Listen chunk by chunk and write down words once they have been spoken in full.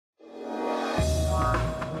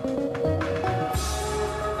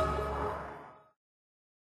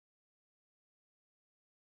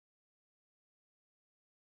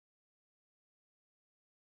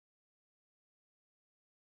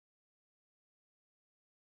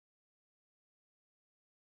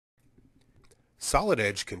Solid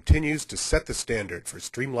Edge continues to set the standard for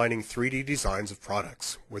streamlining 3D designs of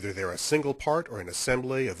products, whether they're a single part or an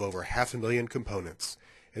assembly of over 500,000 components.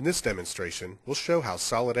 In this demonstration, we'll show how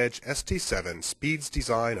Solid Edge ST7 speeds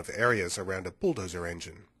design of areas around a bulldozer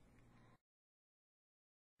engine.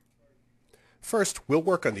 First, we'll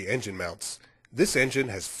work on the engine mounts. This engine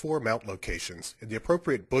has 4 mount locations, and the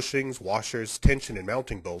appropriate bushings, washers, tension, and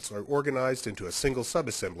mounting bolts are organized into a single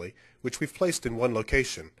subassembly, which we've placed in one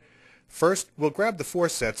location. First, we'll grab the 4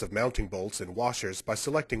 sets of mounting bolts and washers by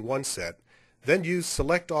selecting one set, then use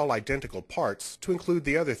Select All Identical Parts to include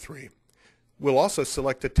the other 3. We'll also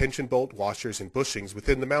select the tension bolt, washers, and bushings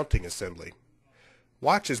within the mounting assembly.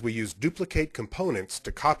 Watch as we use Duplicate Components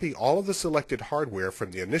to copy all of the selected hardware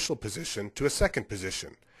from the initial position to a second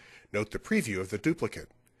position. Note the preview of the duplicate.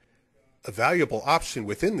 A valuable option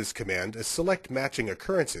within this command is Select Matching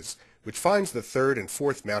Occurrences, which finds the 3rd and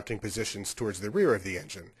 4th mounting positions towards the rear of the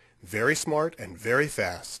engine. Very smart and very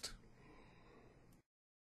fast.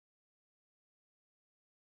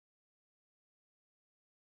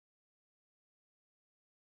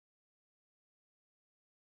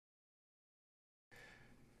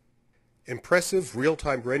 Impressive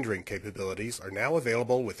real-time rendering capabilities are now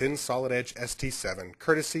available within Solid Edge ST7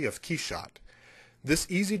 courtesy of KeyShot. This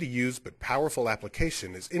easy-to-use but powerful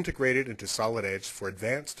application is integrated into Solid Edge for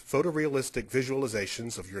advanced photorealistic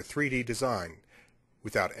visualizations of your 3D design,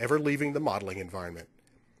 without ever leaving the modeling environment.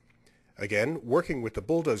 Again, working with the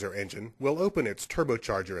bulldozer engine will open its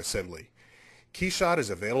turbocharger assembly. KeyShot is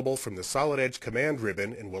available from the Solid Edge command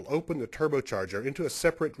ribbon and will open the turbocharger into a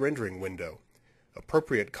separate rendering window.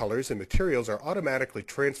 Appropriate colors and materials are automatically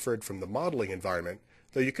transferred from the modeling environment,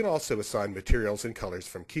 though you can also assign materials and colors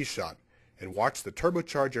from KeyShot, and watch the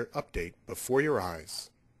turbocharger update before your eyes.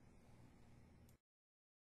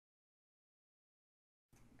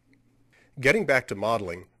 Getting back to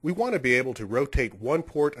modeling, we want to be able to rotate one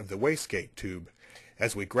port of the wastegate tube.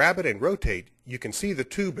 As we grab it and rotate, you can see the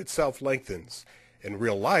tube itself lengthens. In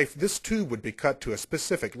real life, this tube would be cut to a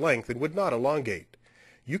specific length and would not elongate.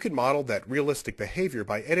 You can model that realistic behavior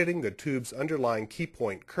by editing the tube's underlying key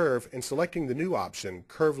point curve and selecting the new option,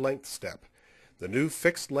 Curve Length Step. The new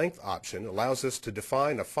Fixed Length option allows us to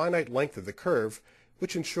define a finite length of the curve,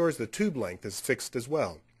 which ensures the tube length is fixed as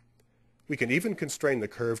well. We can even constrain the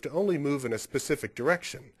curve to only move in a specific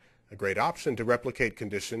direction, a great option to replicate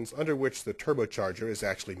conditions under which the turbocharger is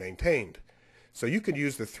actually maintained. So you can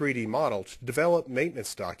use the 3D model to develop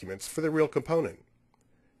maintenance documents for the real component.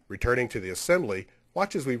 Returning to the assembly,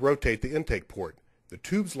 watch as we rotate the intake port. The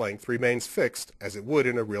tube's length remains fixed as it would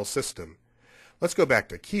in a real system. Let's go back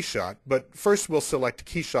to KeyShot, but first we'll select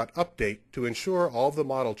KeyShot Update to ensure all of the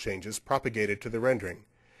model changes propagated to the rendering.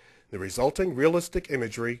 The resulting realistic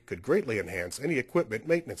imagery could greatly enhance any equipment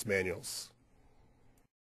maintenance manuals.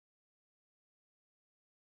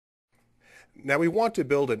 Now we want to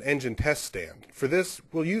build an engine test stand. For this,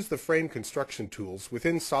 we'll use the frame construction tools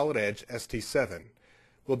within Solid Edge ST7.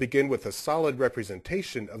 We'll begin with a solid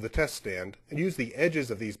representation of the test stand and use the edges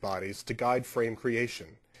of these bodies to guide frame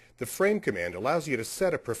creation. The frame command allows you to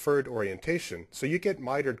set a preferred orientation so you get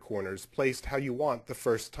mitered corners placed how you want the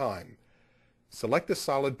first time. Select a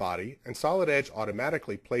solid body and Solid Edge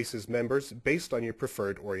automatically places members based on your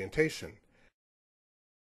preferred orientation.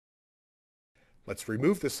 Let's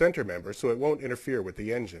remove the center member so it won't interfere with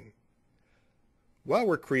the engine. While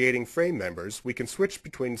we're creating frame members, we can switch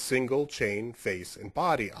between single, chain, face, and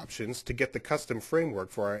body options to get the custom framework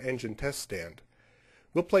for our engine test stand.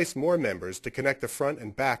 We'll place more members to connect the front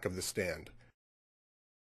and back of the stand.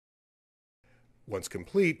 Once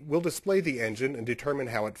complete, we'll display the engine and determine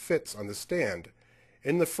how it fits on the stand.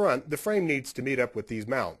 In the front, the frame needs to meet up with these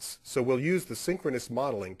mounts, so we'll use the synchronous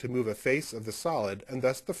modeling to move a face of the solid and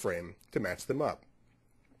thus the frame to match them up.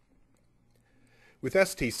 With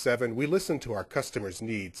ST7, we listen to our customers'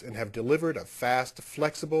 needs and have delivered a fast,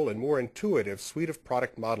 flexible, and more intuitive suite of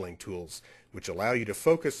product modeling tools, which allow you to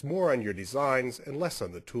focus more on your designs and less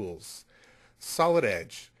on the tools. Solid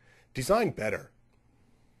Edge. Design better.